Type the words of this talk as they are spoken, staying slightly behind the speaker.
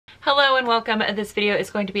Hello and welcome. This video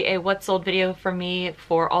is going to be a what's sold video for me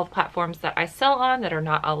for all the platforms that I sell on that are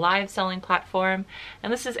not a live selling platform.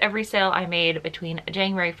 And this is every sale I made between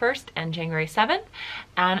January 1st and January 7th.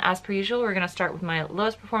 And as per usual, we're going to start with my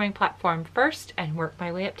lowest performing platform first and work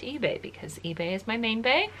my way up to eBay because eBay is my main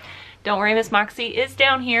bay. Don't worry, Miss Moxie is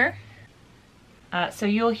down here. So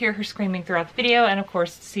you'll hear her screaming throughout the video and of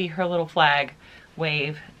course see her little flag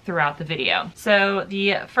wave throughout the video. So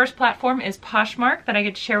the first platform is Poshmark that I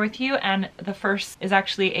get to share with you, and the first is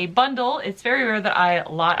actually a bundle. It's very rare that I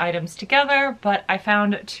lot items together, but I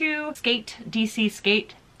found two DC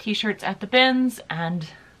Skate t-shirts at the bins and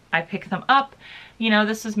I picked them up. You know,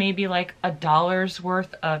 this was maybe like $1's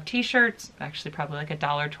worth of t-shirts, actually probably like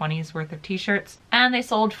 $1.20's worth of t-shirts, and they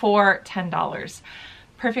sold for $10.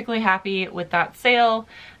 Perfectly happy with that sale.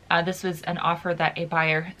 This was an offer that a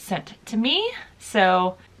buyer sent to me.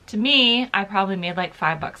 So to me, I probably made like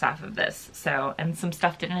 $5 off of this. So, and some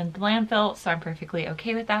stuff didn't end the landfill, so I'm perfectly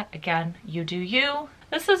okay with that. Again, you do you.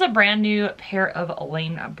 This is a brand new pair of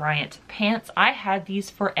Lane Bryant pants. I had these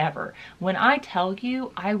forever. When I tell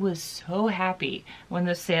you, I was so happy when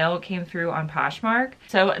the sale came through on Poshmark.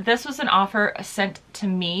 So this was an offer sent to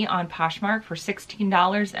me on Poshmark for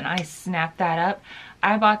 $16 and I snapped that up.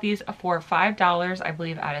 I bought these for $5, I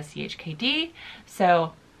believe, out of CHKD.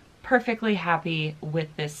 So perfectly happy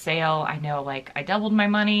with this sale. I know like I doubled my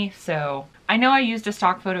money. So I know I used a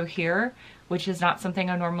stock photo here, which is not something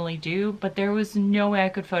I normally do, but there was no way I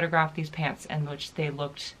could photograph these pants in which they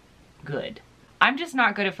looked good. I'm just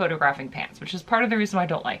not good at photographing pants, which is part of the reason why I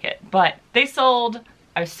don't like it. But they sold.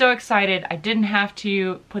 I was so excited. I didn't have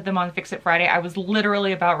to put them on Fix It Friday. I was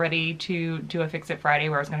literally about ready to do a Fix It Friday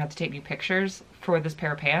where I was gonna have to take new pictures for this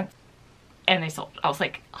pair of pants. And they sold. I was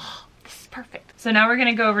like, oh, this is perfect. So now we're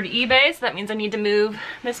gonna go over to eBay. So that means I need to move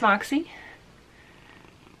Miss Moxie.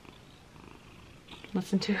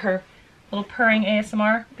 Listen to her little purring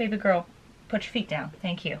ASMR. Baby girl, put your feet down.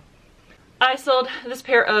 Thank you. I sold this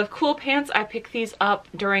pair of cool pants. I picked these up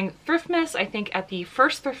during Thriftmas, I think at the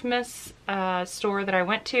first Thriftmas store that I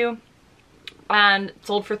went to, and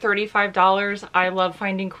sold for $35. I love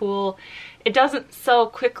finding cool. It doesn't sell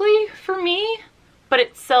quickly for me, but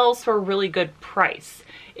it sells for a really good price.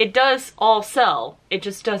 It does all sell, it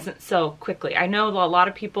just doesn't sell quickly. I know a lot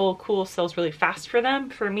of people, cool sells really fast for them.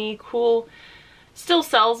 For me, cool still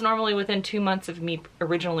sells normally within 2 months of me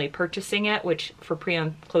originally purchasing it, which for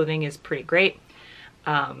pre-owned clothing is pretty great.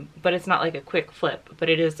 But it's not like a quick flip, but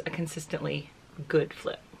it is a consistently good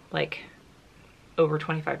flip, like over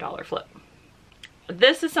 $25 flip.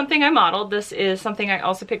 This is something I modeled. This is something I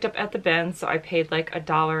also picked up at the bin, so I paid like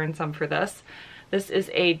 $1 and some for this. This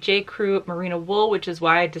is a J. Crew merino wool, which is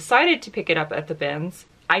why I decided to pick it up at the bins.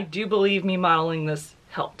 I do believe me modeling this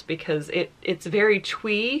helped because it's very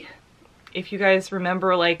twee. If you guys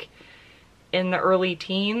remember, like in the early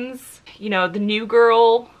teens, you know, the New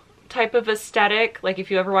Girl type of aesthetic, like if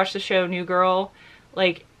you ever watched the show New Girl,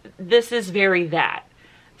 like this is very that.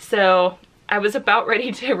 So I was about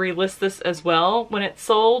ready to relist this as well when it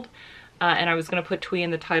sold, and I was going to put twee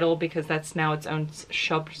in the title because that's now its own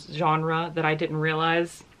sub-genre that I didn't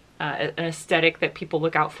realize, an aesthetic that people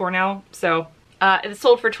look out for now. So it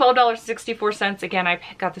sold for $12.64. Again, I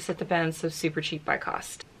got this at the bin, so super cheap by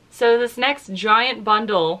cost. So this next giant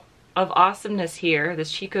bundle of awesomeness here,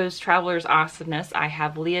 this Chico's Traveler's Awesomeness, I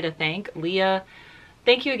have Leah to thank. Leah,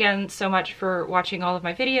 thank you again so much for watching all of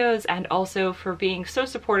my videos and also for being so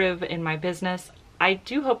supportive in my business. I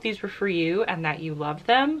do hope these were for you and that you love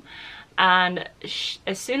them. And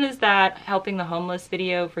as soon as that Helping the Homeless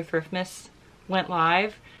video for Thriftmas went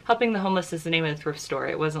live, Helping the Homeless is the name of the thrift store.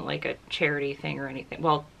 It wasn't like a charity thing or anything.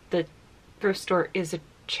 Well, the thrift store is a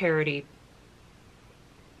charity.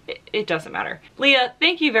 It doesn't matter. Leah,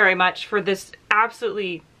 thank you very much for this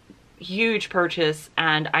absolutely huge purchase,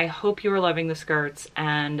 and I hope you are loving the skirts,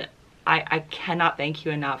 and I cannot thank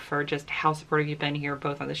you enough for just how supportive you've been here,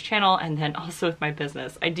 both on this channel and then also with my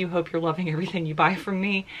business. I do hope you're loving everything you buy from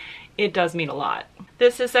me. It does mean a lot.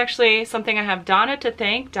 This is actually something I have Donna to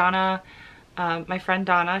thank. Donna, my friend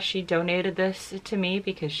Donna, she donated this to me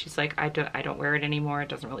because she's like, I don't wear it anymore. It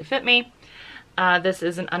doesn't really fit me. This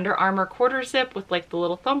is an Under Armour quarter zip with like the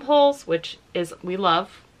little thumb holes, which is we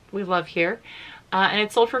love here. And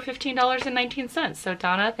it sold for $15.19. So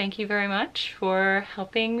Donna, thank you very much for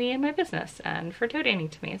helping me in my business and for donating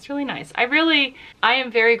to me. It's really nice. I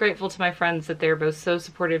am very grateful to my friends that they're both so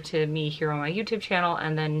supportive to me here on my YouTube channel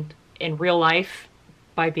and then in real life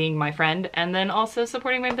by being my friend, and then also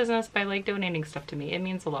supporting my business by like donating stuff to me. It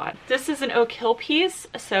means a lot. This is an Oak Hill piece,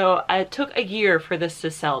 so it took a year for this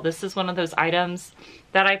to sell. This is one of those items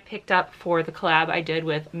that I picked up for the collab I did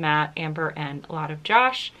with Matt, Amber, and a lot of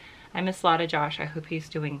Josh. I miss a lot of Josh. I hope he's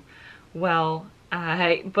doing well.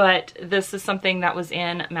 But this is something that was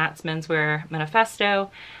in Matt's menswear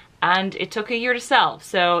manifesto, and it took a year to sell.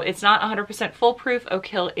 So it's not 100% foolproof. Oak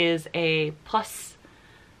Hill is a plus,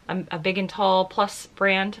 a big and tall plus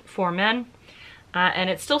brand for men, and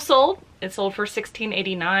it's still sold. It sold for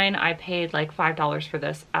 $16.89. I paid like $5 for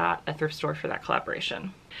this at a thrift store for that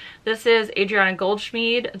collaboration. This is Adriana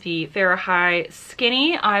Goldschmied, the Fahrenheit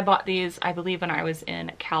Skinny. I bought these, I believe, when I was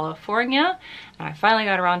in California, and I finally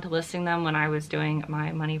got around to listing them when I was doing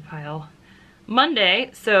my Money Pile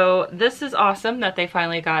Monday. So this is awesome that they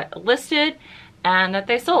finally got listed and that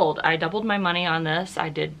they sold. I doubled my money on this. I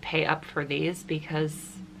did pay up for these because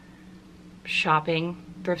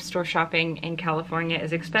thrift store shopping in California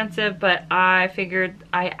is expensive, but I figured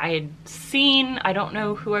I had seen, I don't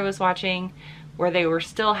know who I was watching, where they were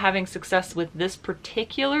still having success with this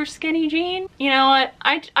particular skinny jean. You know what?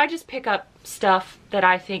 I just pick up stuff that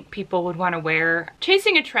I think people would want to wear.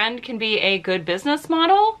 Chasing a trend can be a good business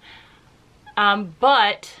model,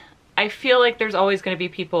 but I feel like there's always going to be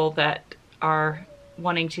people that are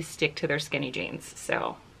wanting to stick to their skinny jeans.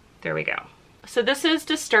 So there we go. So this is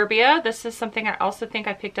Disturbia. This is something I also think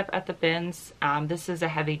I picked up at the bins. This is a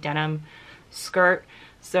heavy denim skirt.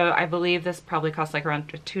 So I believe this probably cost like around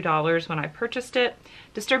 $2 when I purchased it.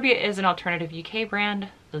 Disturbia is an alternative UK brand,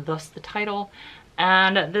 thus the title.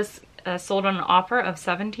 And this sold on an offer of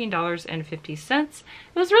 $17.50. It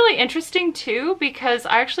was really interesting too, because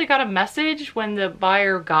I actually got a message when the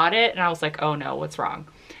buyer got it and I was like, oh no, what's wrong?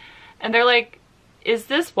 And they're like, is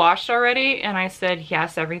this washed already? And I said,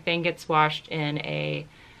 yes, everything gets washed in a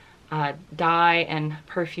dye and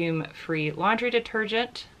perfume free laundry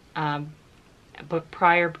detergent, but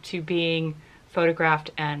prior to being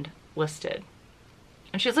photographed and listed.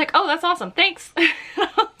 And she's like, oh, that's awesome, thanks.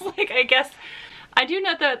 I was like, I guess. I do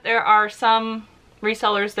know that there are some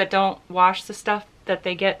resellers that don't wash the stuff that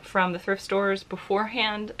they get from the thrift stores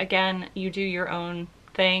beforehand. Again, you do your own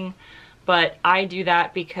thing. But I do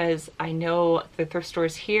that because I know the thrift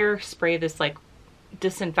stores here spray this like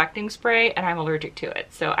disinfecting spray and I'm allergic to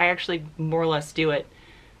it. So I actually more or less do it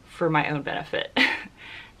for my own benefit.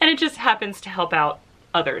 And it just happens to help out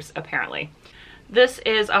others apparently. This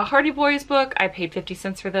is a Hardy Boys book. I paid 50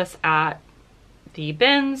 cents for this at the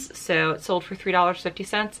bins. So it sold for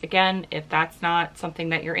 $3.50. Again, if that's not something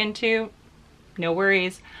that you're into, no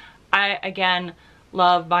worries. I, again,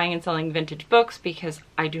 love buying and selling vintage books because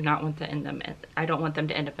I do not want I don't want them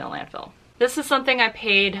to end up in a landfill. This is something I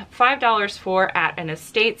paid $5 for at an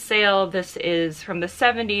estate sale. This is from the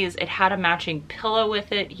 70s. It had a matching pillow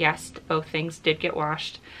with it. Yes, both things did get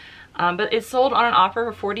washed. But it sold on an offer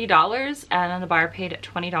for $40 and then the buyer paid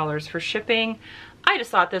 $20 for shipping. I just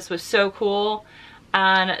thought this was so cool.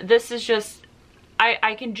 And this is just,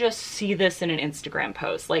 I can just see this in an Instagram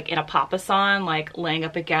post, like in a papasan, like laying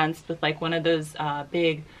up against with like one of those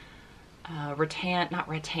big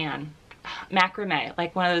macrame,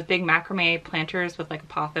 like one of those big macrame planters with like a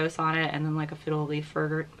pothos on it and then like a fiddle leaf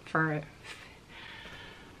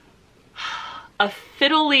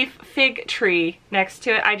fig tree next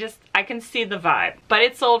to it. I can see the vibe. But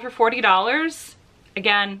it sold for $40.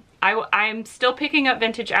 Again, I'm still picking up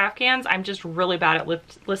vintage Afghans. I'm just really bad at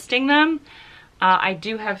listing them. I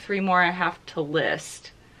do have 3 more I have to list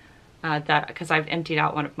because I've emptied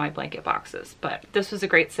out one of my blanket boxes. But this was a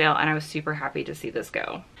great sale and I was super happy to see this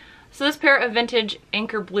go. So this pair of vintage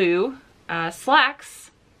Anchor Blue slacks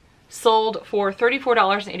sold for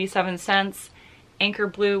 $34.87. Anchor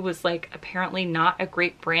Blue was like apparently not a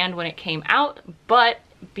great brand when it came out, but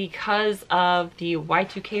because of the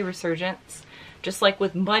Y2K resurgence, just like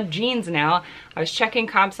with mud jeans now, I was checking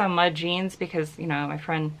comps on mud jeans because, you know, my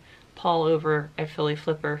friend Paul over at Philly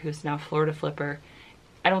Flipper, who's now Florida Flipper,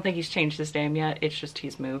 I don't think he's changed his name yet, it's just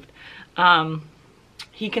he's moved.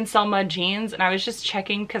 He can sell mud jeans, and I was just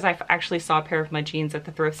checking because I actually saw a pair of mud jeans at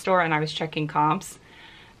the thrift store and I was checking comps.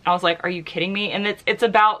 I was like, are you kidding me? And it's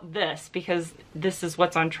about this because this is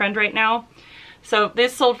what's on trend right now. So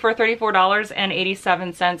this sold for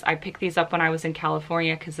 $34.87. I picked these up when I was in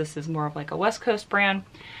California because this is more of like a West Coast brand.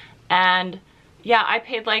 And yeah, I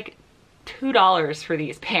paid like $2 for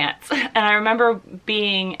these pants. And I remember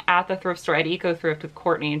being at the thrift store at Eco Thrift with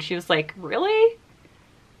Courtney and she was like, really?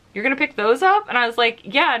 You're gonna pick those up? And I was like,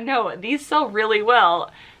 yeah, no, these sell really well.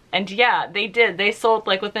 And yeah, they did. They sold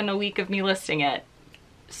like within a week of me listing it.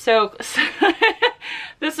 so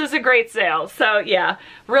this is a great sale. So yeah,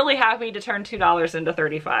 really happy to turn $2 into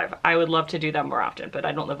 35. I would love to do that more often, but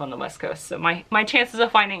I don't live on the West Coast, so my chances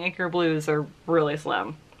of finding Anchor Blues are really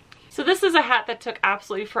slim. So this is a hat that took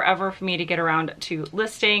absolutely forever for me to get around to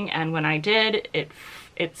listing, and when I did,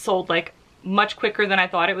 it sold like much quicker than I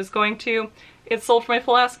thought it was going to. It sold for my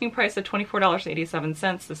full asking price of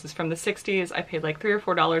 $24.87. This is from the 60s. I paid like $3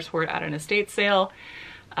 or $4 for it at an estate sale.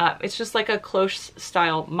 It's just like a cloche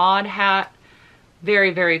style mod hat.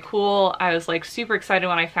 Very, very cool. I was like super excited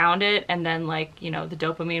when I found it, and then like, you know, the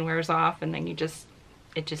dopamine wears off and then it just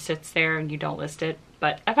sits there and you don't list it.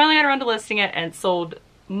 But I finally got around to listing it, and it sold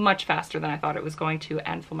much faster than I thought it was going to,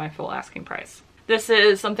 and for my full asking price. This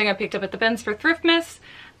is something I picked up at the bins for Thriftmas,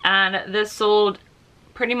 and this sold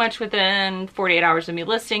pretty much within 48 hours of me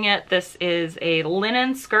listing it. This is a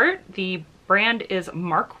linen skirt. The brand is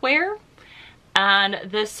Markwear, and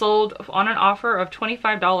this sold on an offer of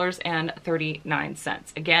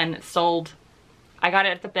 $25.39. Again, sold, I got it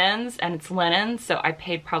at the bins, and it's linen, so I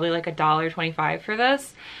paid probably like $1.25 for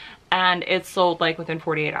this, and it sold like within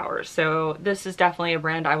 48 hours. So this is definitely a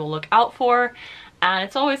brand I will look out for, and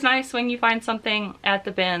it's always nice when you find something at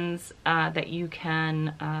the bins that you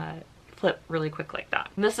can flip really quick like that.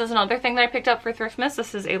 This is another thing that I picked up for Thriftmas.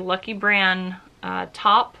 This is a Lucky Brand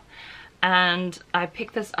top, and I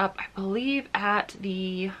picked this up, I believe, at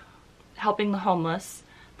the Helping the Homeless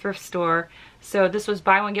thrift store. So this was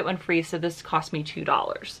buy one get one free, so this cost me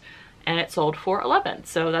 $2, and it sold for $11,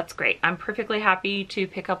 so that's great. I'm perfectly happy to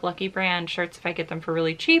pick up Lucky Brand shirts if I get them for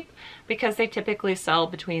really cheap, because they typically sell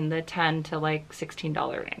between the $10 to like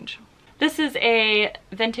 $16 range. This is a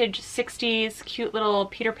vintage 60s cute little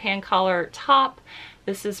Peter Pan collar top.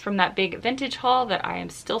 This is from that big vintage haul that I am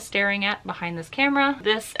still staring at behind this camera.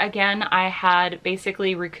 This, again, I had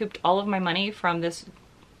basically recouped all of my money from this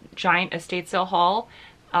giant estate sale haul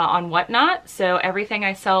on Whatnot, so everything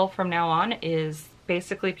I sell from now on is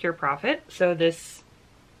basically pure profit. So this,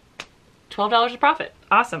 $12 of profit.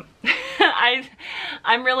 Awesome.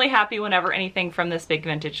 I'm really happy whenever anything from this big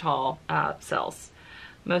vintage haul sells,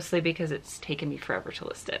 mostly because it's taken me forever to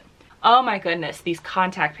list it. Oh my goodness, these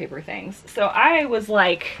contact paper things. So I was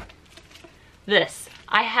like this.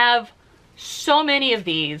 I have so many of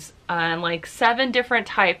these, like 7 different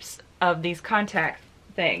types of these contact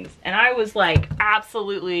things, and I was like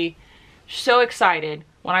absolutely so excited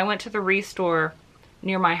when I went to the Restore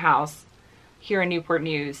near my house here in Newport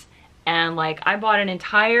News, and like I bought an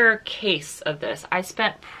entire case of this. I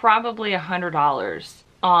spent probably $100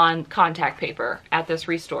 on contact paper at this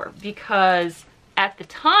Restore, because at the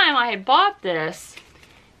time I had bought this,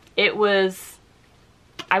 I was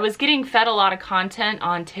getting fed a lot of content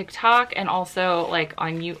on TikTok, and also like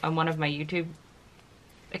on one of my YouTube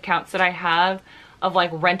accounts that I have, of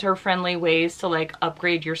like renter friendly ways to like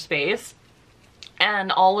upgrade your space.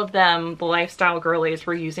 And all of them, the lifestyle girlies,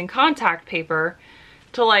 were using contact paper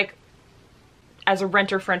to like, as a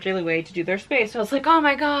renter friendly way to do their space. So I was like, oh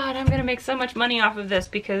my god, I'm gonna make so much money off of this,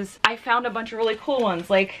 because I found a bunch of really cool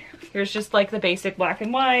ones. Like here's just like the basic black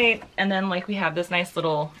and white, and then like we have this nice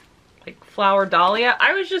little like flower dahlia.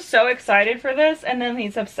 I was just so excited for this, and then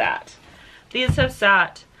these have sat. These have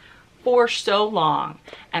sat for so long,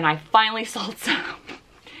 and I finally sold some.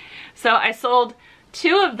 So I sold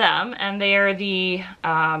 2 of them, and they are the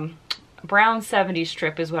Brown 70s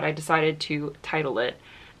strip is what I decided to title it.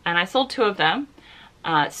 And I sold 2 of them.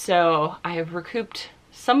 So I have recouped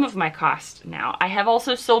some of my cost now. I have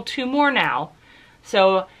also sold 2 more now.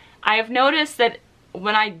 So I have noticed that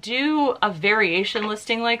when I do a variation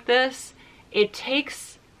listing like this, it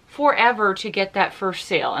takes forever to get that first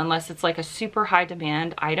sale, unless it's like a super high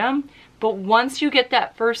demand item. But once you get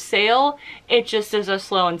that first sale, it just is a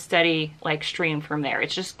slow and steady like stream from there.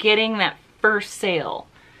 It's just getting that first sale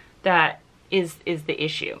that is the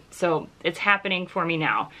issue. So it's happening for me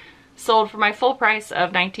now. Sold for my full price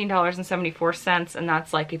of $19.74, and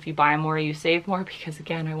that's like if you buy more you save more, because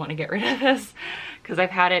again I want to get rid of this, because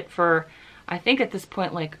I've had it for, I think at this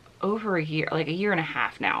point, like over a year, like a year and a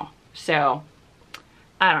half now. So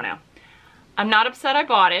I don't know. I'm not upset I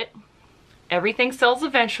bought it. Everything sells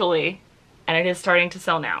eventually, and it is starting to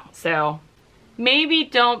sell now. So maybe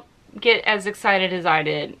don't get as excited as I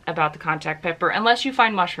did about the contact paper unless you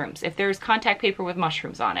find mushrooms. If there's contact paper with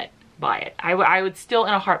mushrooms on it, buy it. I would still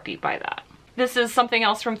in a heartbeat buy that. This is something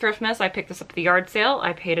else from Thriftmas. I picked this up at the yard sale.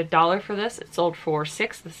 I paid $1 for this. It sold for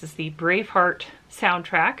 $6. This is the Braveheart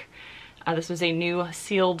soundtrack. This was a new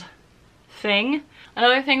sealed thing.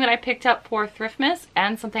 Another thing that I picked up for Thriftmas,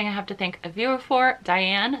 and something I have to thank a viewer for,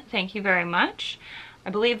 Diane, thank you very much. I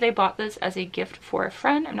believe they bought this as a gift for a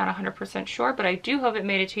friend. I'm not 100% sure, but I do hope it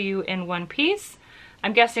made it to you in one piece.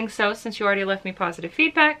 I'm guessing so since you already left me positive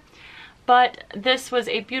feedback. But this was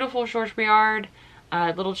a beautiful Georges Briard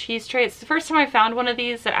little cheese tray. It's the first time I found one of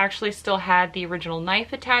these that actually still had the original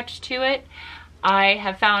knife attached to it. I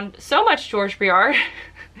have found so much Georges Briard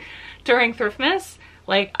during Thriftmas.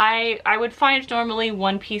 Like I would find normally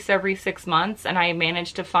one piece every 6 months, and I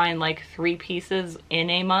managed to find like 3 pieces in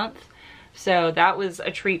a month. So that was a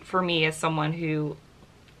treat for me as someone who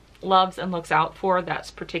loves and looks out for that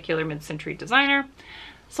particular mid-century designer.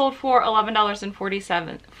 Sold for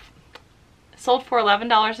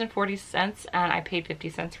 $11.40, and I paid 50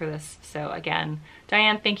 cents for this. So again,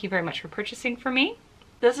 Diane, thank you very much for purchasing for me.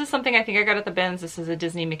 This is something I think I got at the bins. This is a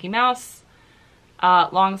Disney Mickey Mouse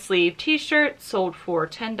long sleeve t-shirt, sold for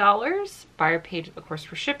 $10. Buyer paid, of course,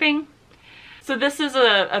 for shipping. So this is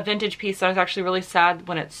a vintage piece that I was actually really sad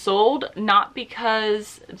when it sold, not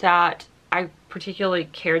because that I particularly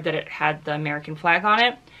cared that it had the American flag on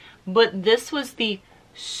it, but this was the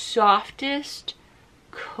softest,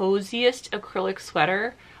 coziest acrylic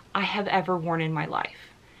sweater I have ever worn in my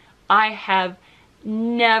life. I have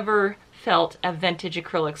never felt a vintage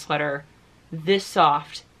acrylic sweater this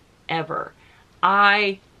soft ever.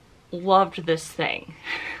 I loved this thing.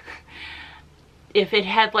 If it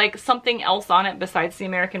had like something else on it besides the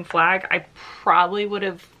American flag, I probably would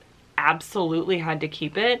have absolutely had to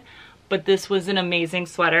keep it, but this was an amazing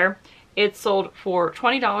sweater. It sold for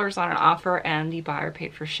 $20 on an offer, and the buyer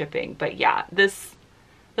paid for shipping. But yeah, this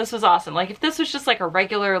was awesome. Like if this was just like a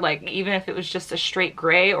regular, like even if it was just a straight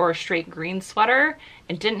gray or a straight green sweater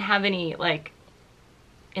and didn't have any like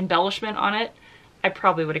embellishment on it, I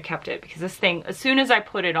probably would have kept it, because this thing, as soon as I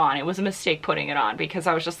put it on, it was a mistake putting it on, because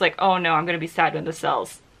I was just like, oh no, I'm gonna be sad when this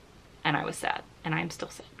sells. And I was sad, and I'm still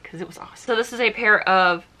sad because it was awesome. So this is a pair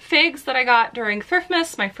of figs that I got during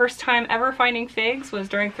Thriftmas. My first time ever finding figs was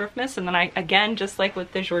during Thriftmas, and then I, again, just like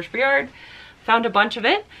with the Georges Briard, found a bunch of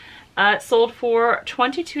it. It sold for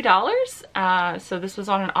 $22, so this was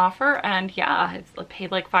on an offer, and yeah, I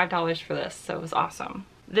paid like $5 for this, so it was awesome.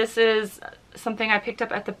 This is something I picked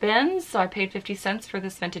up at the bins, so I paid 50 cents for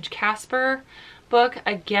this vintage Casper book.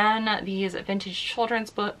 Again, these vintage children's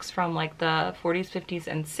books from like the 40s, 50s,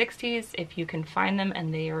 and 60s, if you can find them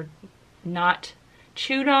and they are not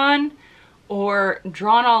chewed on or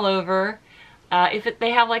drawn all over. If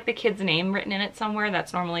they have like the kid's name written in it somewhere,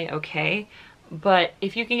 that's normally okay. But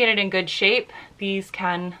if you can get it in good shape, these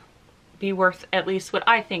can be worth at least what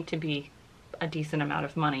I think to be a decent amount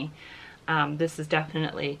of money. This is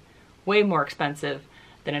definitely way more expensive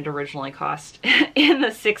than it originally cost in the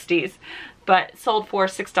 60s, but sold for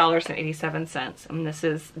 $6.87. And this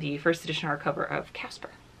is the first edition hardcover of Casper,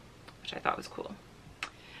 which I thought was cool.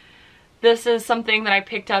 This is something that I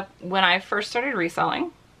picked up when I first started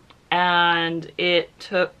reselling, and it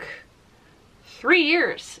took 3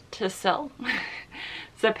 years to sell.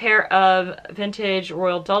 It's a pair of vintage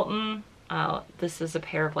Royal Doulton. This is a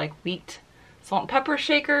pair of like wheat salt and pepper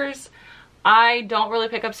shakers. I don't really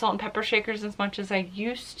pick up salt and pepper shakers as much as I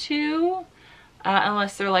used to,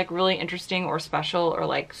 unless they're like really interesting or special or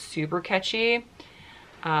like super catchy.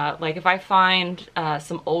 Like if I find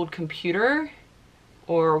some old computer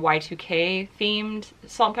or Y2K themed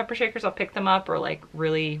salt and pepper shakers, I'll pick them up, or like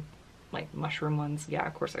really like mushroom ones. Yeah,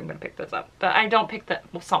 of course I'm gonna pick those up. But I don't pick the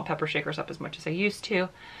salt and pepper shakers up as much as I used to.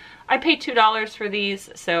 I paid $2 for these,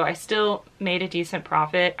 so I still made a decent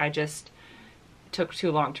profit. I just took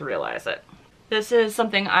too long to realize it. This is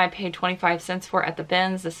something I paid 25 cents for at the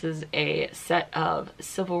bins. This is a set of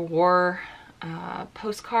Civil War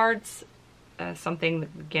postcards, something,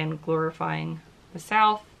 again, glorifying the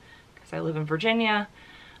South, because I live in Virginia.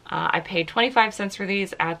 I paid 25 cents for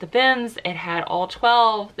these at the bins. It had all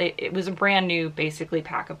 12. It was a brand new, basically,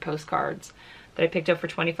 pack of postcards that I picked up for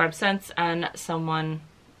 25 cents, and someone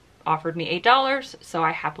offered me $8, so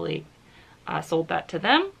I happily sold that to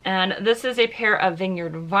them. And this is a pair of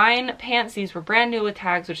Vineyard Vine pants. These were brand new with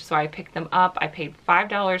tags, which is why I picked them up. I paid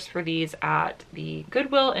 $5 for these at the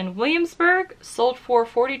Goodwill in Williamsburg. Sold for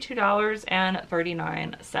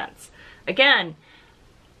 $42.39. Again,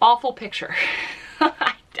 awful picture.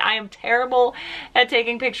 I am terrible at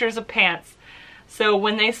taking pictures of pants. So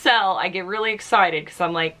when they sell, I get really excited, because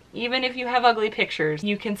I'm like, even if you have ugly pictures,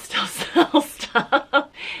 you can still sell stuff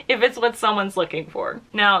if it's what someone's looking for.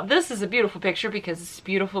 Now, this is a beautiful picture because it's a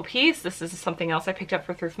beautiful piece. This is something else I picked up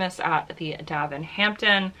for Thriftmas at the Dav in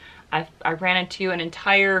Hampton. I ran into an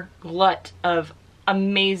entire glut of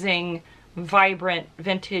amazing, vibrant,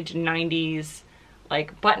 vintage 90s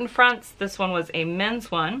like button fronts. This one was a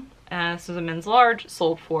men's one. This was a men's large,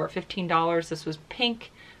 sold for $15. This was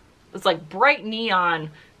pink. It's like bright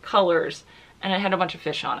neon colors, and it had a bunch of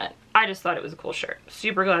fish on it. I just thought it was a cool shirt.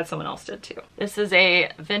 Super glad someone else did too. This is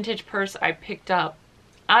a vintage purse I picked up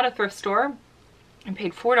at a thrift store and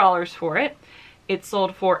paid $4 for it. It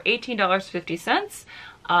sold for $18.50.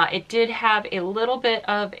 It did have a little bit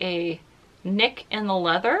of a nick in the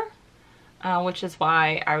leather, which is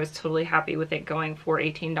why I was totally happy with it going for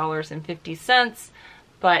 $18.50.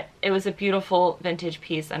 But it was a beautiful vintage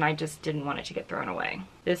piece and I just didn't want it to get thrown away.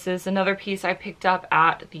 This is another piece I picked up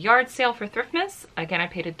at the yard sale for Thriftmas. Again, I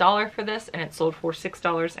paid $1 for this and it sold for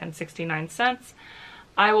 $6.69.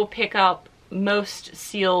 I will pick up most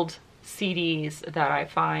sealed CDs that I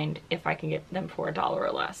find if I can get them for $1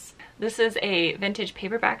 or less. This is a vintage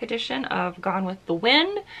paperback edition of Gone with the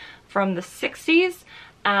Wind from the 60s.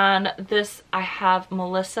 And this, I have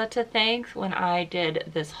Melissa to thank when I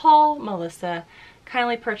did this haul. Melissa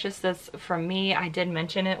kindly purchased this from me. I did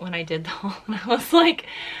mention it when I did the haul and I was like,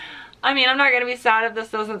 I mean, I'm not gonna be sad if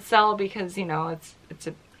this doesn't sell because, you know,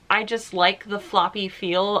 I just like the floppy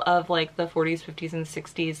feel of like the 40s, 50s, and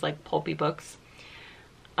 60s like pulpy books.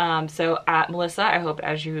 So at Melissa, I hope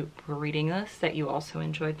as you were reading this that you also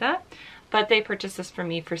enjoyed that. But they purchased this for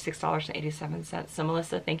me for $6.87. So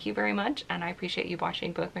Melissa, thank you very much. And I appreciate you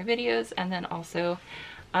watching both my videos and then also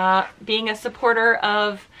being a supporter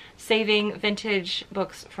of saving vintage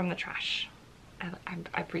books from the trash. I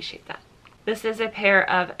appreciate that. This is a pair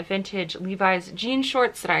of vintage Levi's jean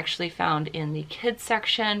shorts that I actually found in the kids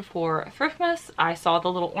section for Thriftmas. I saw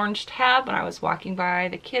the little orange tab when I was walking by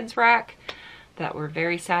the kids rack that were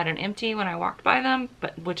very sad and empty when I walked by them,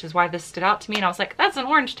 but which is why this stood out to me and I was like, that's an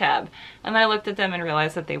orange tab. And then I looked at them and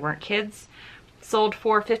realized that they weren't kids. Sold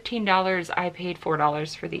for $15. I paid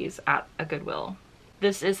 $4 for these at a Goodwill.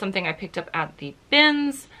 This is something I picked up at the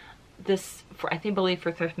bins. This, I believe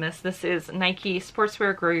for Thriftmas, this is Nike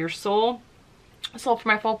Sportswear Grow Your Soul. Sold for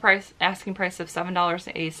my full price, asking price of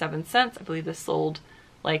 $7.87. I believe this sold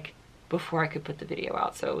like before I could put the video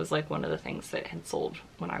out. So it was like one of the things that had sold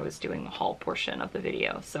when I was doing the haul portion of the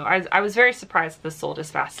video. So I was very surprised that this sold as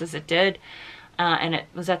fast as it did. And it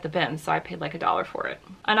was at the bin, so I paid like $1 for it.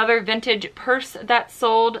 Another vintage purse that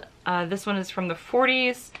sold. This one is from the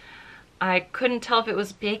 40s. I couldn't tell if it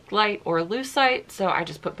was Bakelite or Lucite, so I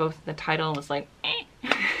just put both in the title and was like, eh.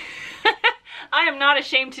 I am not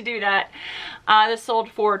ashamed to do that. This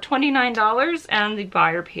sold for $29 and the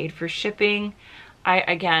buyer paid for shipping.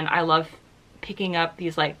 Again, I love picking up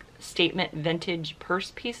these like statement vintage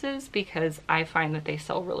purse pieces because I find that they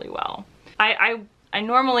sell really well. I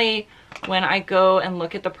normally, when I go and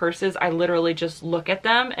look at the purses, I literally just look at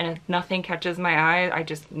them and if nothing catches my eye, I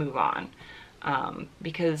just move on.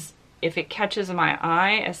 Because if it catches my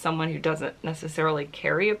eye as someone who doesn't necessarily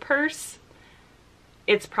carry a purse,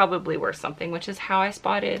 it's probably worth something, which is how I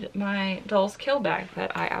spotted my Dolls Kill bag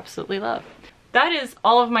that I absolutely love. That is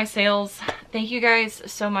all of my sales. Thank you guys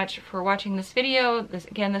so much for watching this video.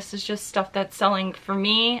 This is just stuff that's selling for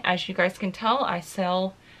me. As you guys can tell, I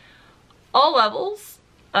sell all levels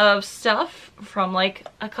of stuff from like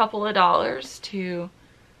a couple of dollars to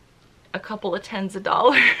a couple of tens of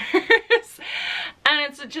dollars. And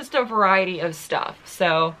it's just a variety of stuff.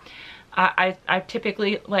 So I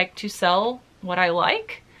typically like to sell what I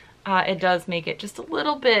like. It does make it just a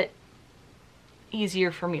little bit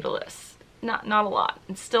easier for me to list. Not a lot.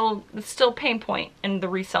 It's still pain point in the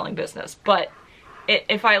reselling business, but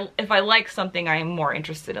if I like something, I am more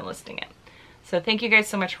interested in listing it. So thank you guys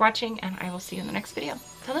so much for watching, and I will see you in the next video.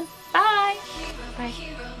 Till then, bye! Bye.